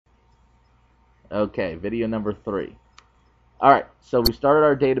Okay, video number 3. Alright, so we started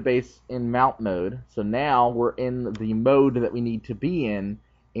our database in mount mode. So now we're in the mode that we need to be in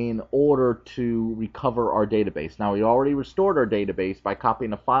order to recover our database. Now we already restored our database by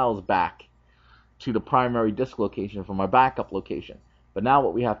copying the files back to the primary disk location from our backup location. But now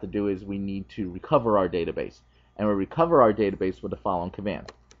what we have to do is we need to recover our database. And we recover our database with the following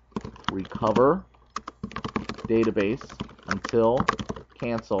command. Recover database until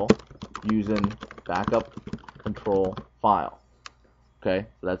cancel using backup control file. Okay,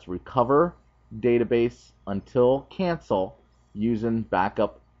 so that's recover database until cancel using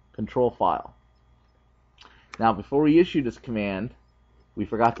backup control file. Now before we issue this command, we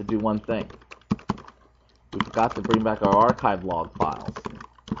forgot to do one thing. We forgot to bring back our archive log files.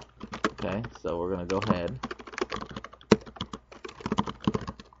 Okay, so we're going to go ahead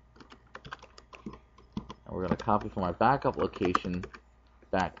and we're going to copy from our backup location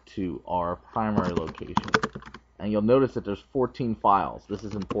back to our primary location. And you'll notice that there's 14 files. This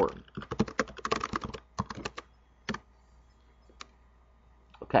is important.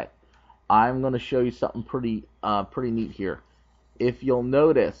 Okay, I'm going to show you something pretty neat here. If you'll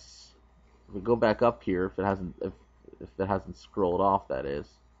notice, if we go back up here, if it hasn't scrolled off, that is,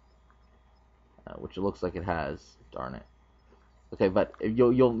 which it looks like it has. Darn it. Okay, but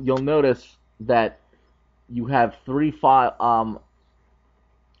you'll notice that you have 3 files.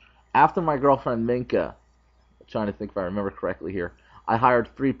 After my girlfriend Minka, I'm trying to think if I remember correctly here, I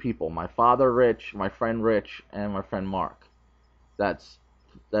hired 3 people: my father Rich, my friend Rich, and my friend Mark. That's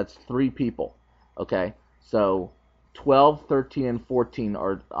 3 people. Okay, so 12, 13, and 14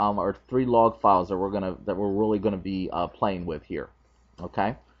 are 3 log files that we're really gonna be playing with here.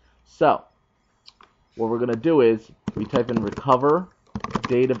 Okay, so what we're gonna do is we type in recover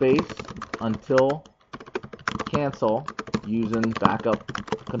database until cancel using backup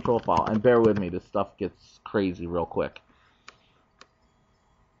control file, and bear with me, this stuff gets crazy real quick.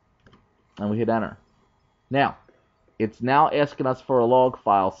 And we hit enter. Now it's now asking us for a log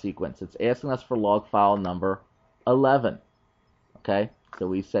file sequence. It's asking us for log file number 11. Okay, so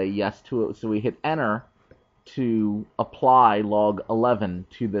we say yes to it. So we hit enter to apply log 11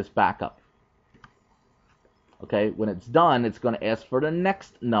 to this backup. Okay, when it's done, it's going to ask for the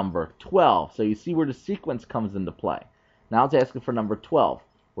next number, 12. So you see where the sequence comes into play. Now it's asking for number 12.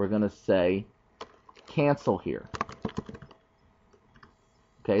 We're going to say cancel here.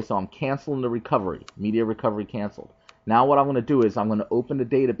 Okay, so I'm canceling the recovery. Media recovery canceled. Now what I'm going to do is I'm going to open the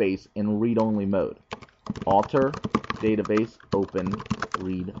database in read-only mode. Alter database open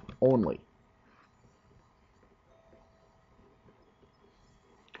read-only.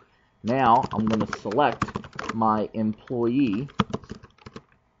 Now I'm going to select my employee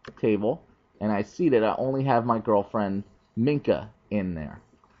table, and I see that I only have my girlfriend Minka in there.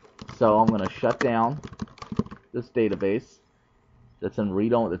 So I'm going to shut down this database that's in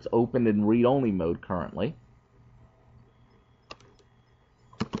read-only, that's opened in read-only mode currently,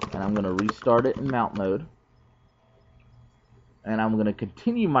 and I'm going to restart it in mount mode, and I'm going to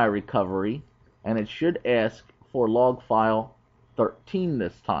continue my recovery, and it should ask for log file 13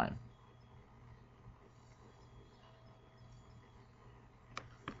 this time.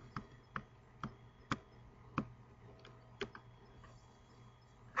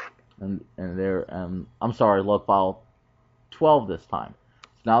 And there, I'm sorry, log file 12 this time.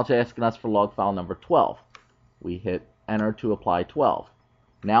 So now it's asking us for log file number 12. We hit enter to apply 12.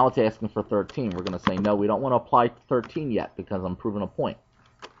 Now it's asking for 13. We're going to say no, we don't want to apply 13 yet because I'm proving a point.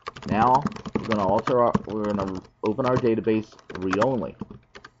 Now we're going to open our database read only.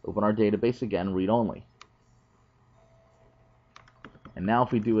 Open our database again, read only. And now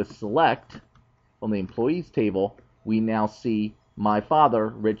if we do a select from the employees table, we now see my father,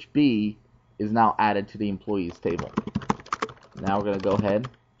 Rich B, is now added to the employees table. Now we're going to go ahead,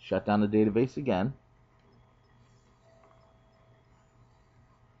 shut down the database again.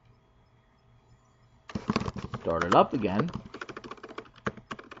 Start it up again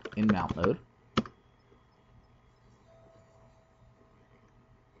in mount mode.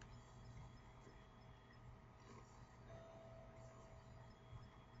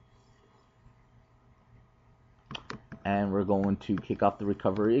 And we're going to kick off the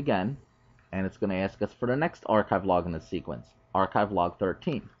recovery again, and it's going to ask us for the next archive log in the sequence, archive log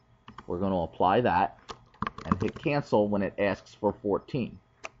 13. We're going to apply that and hit cancel when it asks for 14.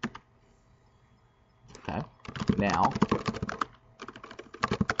 Okay, now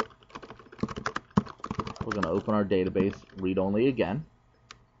we're going to open our database read-only again,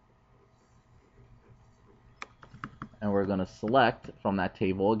 and we're going to select from that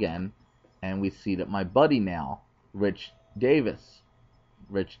table again, and we see that my buddy now, Rich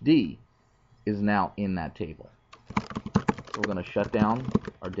D, is now in that table. So we're going to shut down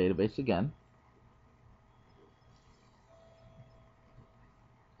our database again.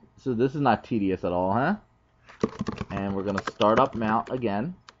 So this is not tedious at all, huh? And we're going to start up mount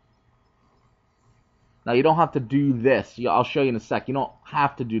again. Now you don't have to do this. I'll show you in a sec. You don't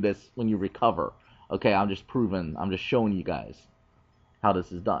have to do this when you recover. Okay, I'm just showing you guys how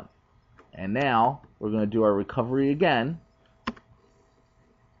this is done. And now we're going to do our recovery again.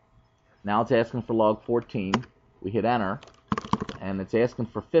 Now it's asking for log 14. We hit enter. And it's asking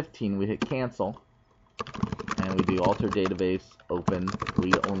for 15. We hit cancel. And we do alter database, open,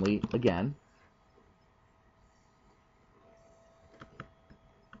 read only again.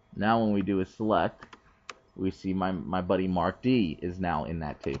 Now when we do a select, we see my buddy Mark D is now in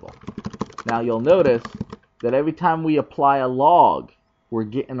that table. Now you'll notice that every time we apply a log, we're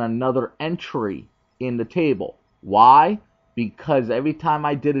getting another entry in the table. Why? Because every time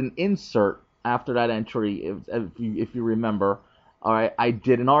I did an insert after that entry, if you remember, all right, I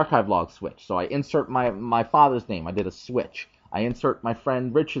did an archive log switch. So I insert my father's name, I did a switch. I insert my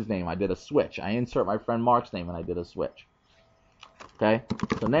friend Rich's name, I did a switch. I insert my friend Mark's name, and I did a switch. Okay,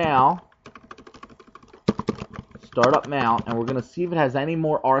 so now, start up mount, and we're going to see if it has any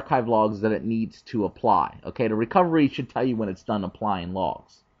more archive logs that it needs to apply. Okay, the recovery should tell you when it's done applying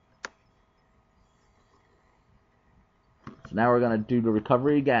logs. So now we're going to do the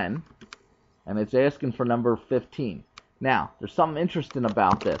recovery again, and it's asking for number 15. Now, there's something interesting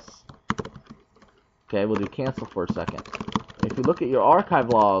about this. Okay, we'll do cancel for a second. If you look at your archive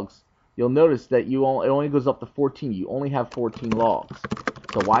logs, you'll notice that it only goes up to 14. You only have 14 logs.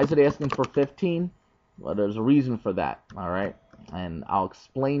 So why is it asking for 15? Well, there's a reason for that, all right? And I'll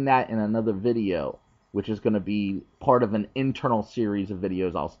explain that in another video, which is going to be part of an internal series of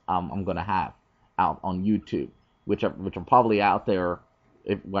videos I'm going to have out on YouTube, which are probably out there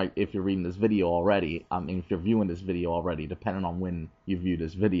if you're reading this video already. I mean, if you're viewing this video already, depending on when you view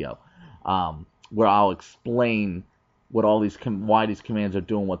this video, where I'll explain what why these commands are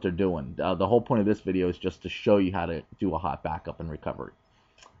doing what they're doing. The whole point of this video is just to show you how to do a hot backup and recovery.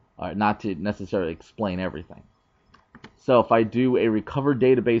 All right, not to necessarily explain everything. So if I do a recovered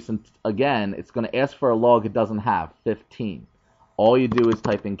database, and again, it's going to ask for a log it doesn't have, 15. All you do is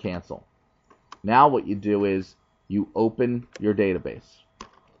type in cancel. Now what you do is you open your database.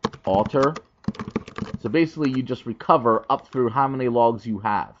 Alter. So basically you just recover up through how many logs you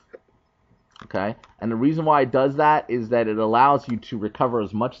have. Okay? And the reason why it does that is that it allows you to recover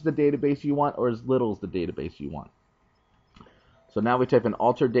as much of the database you want or as little as the database you want. So now we type in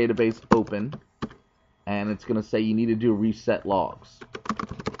alter database open, and it's going to say you need to do reset logs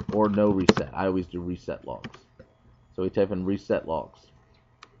or no reset. I always do reset logs. So we type in reset logs.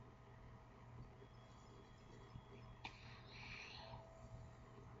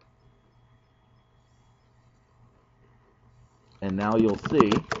 And now you'll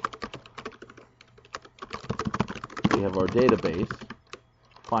see we have our database,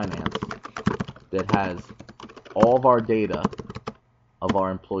 finance, that has all of our data of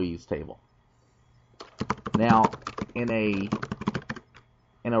our employees table. Now, in a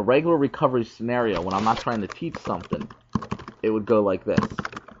regular recovery scenario, when I'm not trying to teach something, it would go like this.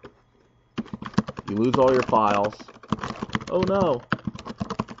 You lose all your files. Oh no.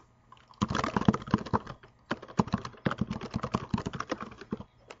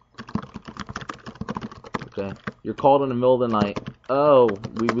 Okay. You're called in the middle of the night. Oh,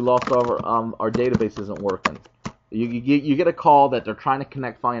 we lost our database isn't working. You get a call that they're trying to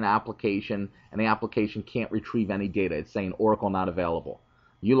connect via an application, and the application can't retrieve any data. It's saying Oracle not available.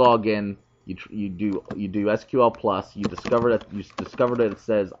 You log in, you do SQL plus, you discover that it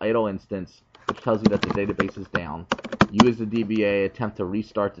says idle instance, which tells you that the database is down. You as the DBA attempt to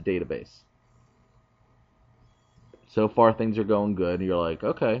restart the database. So far things are going good, and you're like,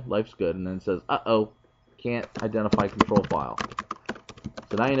 okay, life's good, and then it says, uh-oh, can't identify control file.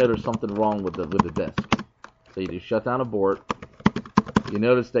 So now you know there's something wrong with the disk. So you do shutdown abort. You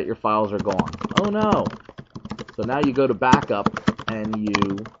notice that your files are gone. Oh no! So now you go to backup and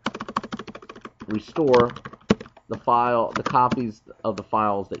you restore the copies of the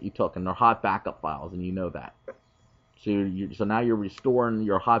files that you took, and they're hot backup files, and you know that. So now you're restoring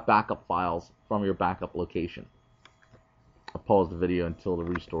your hot backup files from your backup location. I'll pause the video until the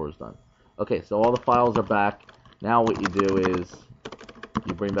restore is done. Okay, so all the files are back. Now what you do is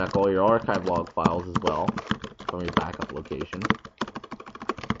you bring back all your archive log files as well from your backup location.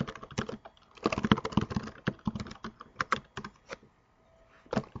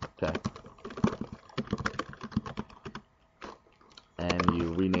 Okay. And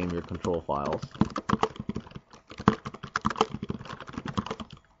you rename your control files.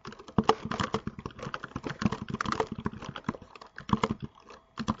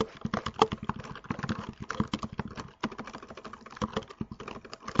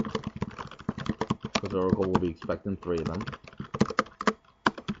 Oracle will be expecting 3 of them.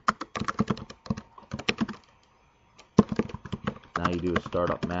 Now you do a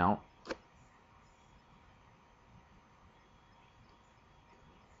startup mount.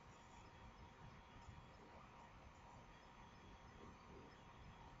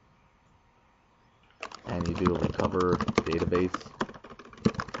 And you do a recover database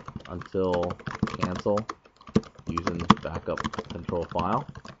until cancel using backup control file.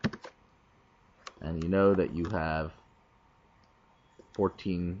 And you know that you have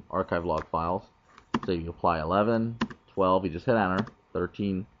 14 archive log files. So you apply 11, 12, you just hit enter,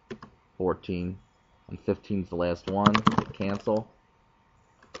 13, 14, and 15 is the last one. Cancel.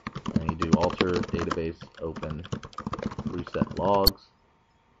 And you do alter database open reset logs.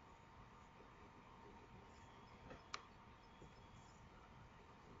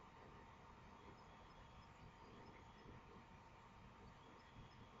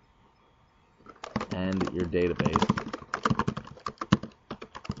 And your database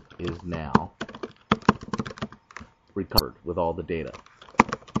is now recovered with all the data.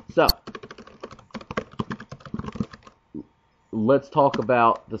 So, let's talk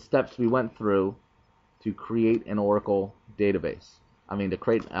about the steps we went through to create an Oracle database. To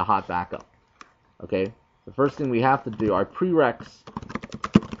create a hot backup. Okay, the first thing we have to do, our prereqs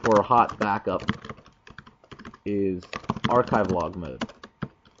for a hot backup is archive log mode.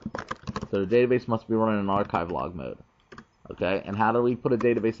 So the database must be running in archive log mode. Okay, and how do we put a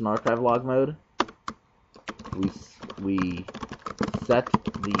database in archive log mode? We set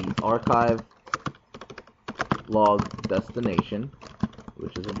the archive log destination,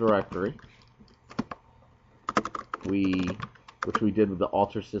 which is a directory, which we did with the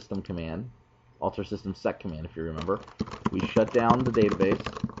alter system command, alter system set command, if you remember. We shut down the database.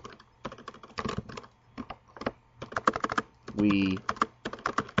 We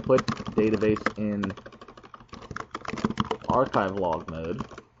put database in archive log mode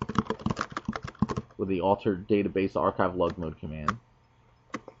with the alter database archive log mode command.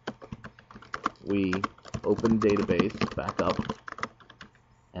 We open database back up,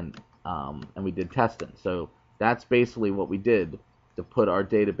 and we did testing. So that's basically what we did to put our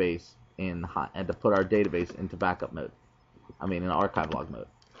database in into backup mode. In archive log mode.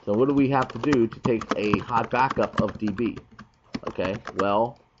 So what do we have to do to take a hot backup of DB? Okay,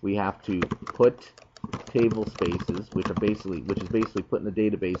 well, we have to put table spaces, which is basically putting the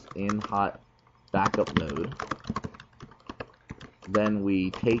database in hot backup mode. Then we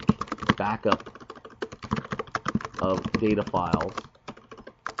take backup of data files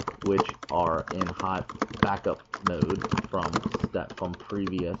which are in hot backup mode from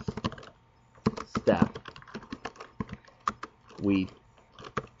previous step. We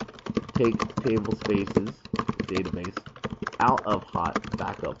take table spaces, database, out of hot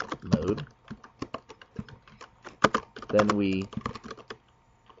backup mode. Then we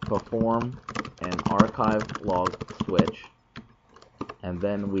perform an archive log switch, and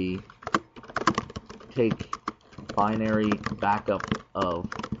then we take binary backup of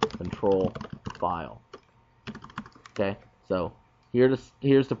control file. Okay, so here's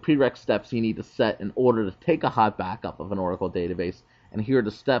the prereq steps you need to set in order to take a hot backup of an Oracle database, and here are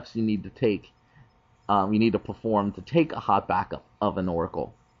the steps you need to take. You need to perform to take a hot backup of an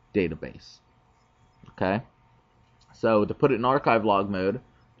Oracle database. Okay, so to put it in archive log mode,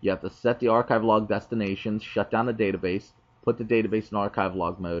 you have to set the archive log destination, shut down the database, put the database in archive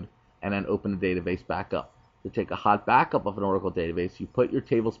log mode, and then open the database back up. To take a hot backup of an Oracle database, you put your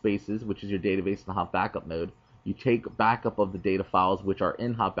table spaces, which is your database, in hot backup mode. You take backup of the data files, which are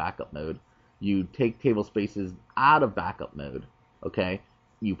in hot backup mode. You take table spaces out of backup mode. Okay,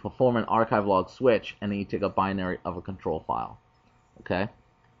 you perform an archive log switch, and then you take a binary of a control file. Okay,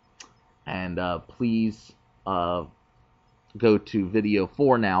 and please go to video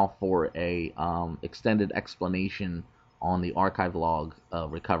 4 now for a extended explanation on the archive log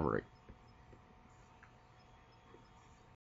recovery.